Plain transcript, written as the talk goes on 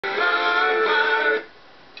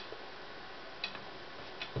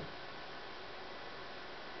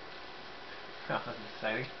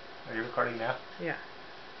recording now. Yeah.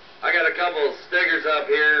 I got a couple stickers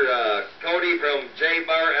up here. Cody from J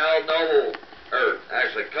Bar L Noble, or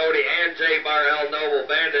actually Cody and J Bar L Noble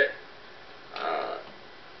Bandit.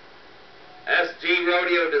 SG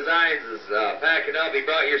Rodeo Designs is packing up. He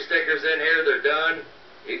brought your stickers in here. They're done.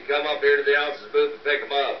 You can come up here to the ounces booth and pick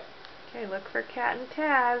them up. Okay, look for Cat and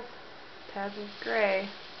Taz. Taz is gray.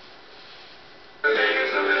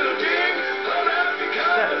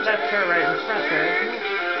 That's her right in front there, isn't it?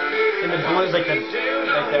 In the blue, like the,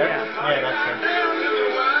 right there? Yeah. Yeah, that's her.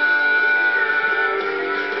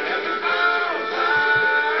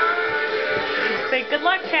 Say good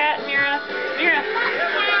luck, Cat, Mira. Mira.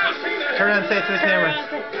 Turn around and say it to the camera.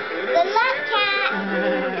 Good luck, Cat.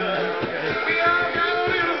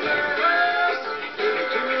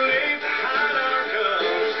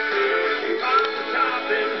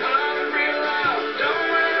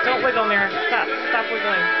 Don't wiggle, Mira. Stop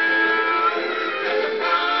wiggling.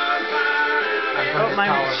 Oh, my,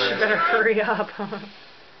 she better hurry up.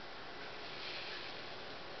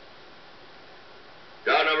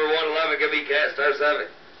 Draw number 111 could be Cat Star 7.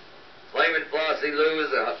 Flamin' Flossie Lou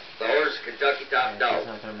is the horse, Kentucky Top Dog.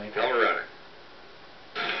 Come runner.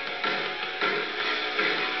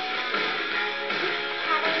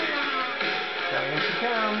 Here she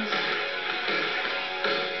comes.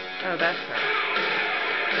 Oh, that's her.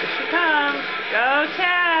 Here she comes. Go,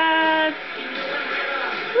 Taz!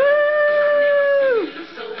 Woo!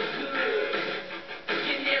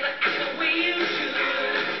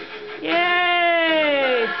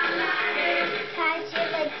 Yay! Because she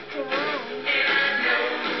likes to run.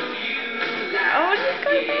 Oh, she's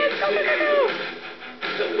going fast. Go.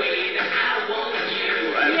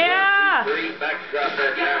 Yeah! 3 back across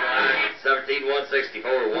that town line. 17-164,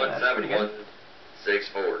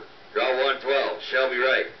 171-64. Draw 112, Shelby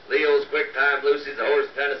Wright. Leo's Quick Time, Lucy's the horse,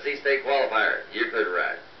 Tennessee State qualifier.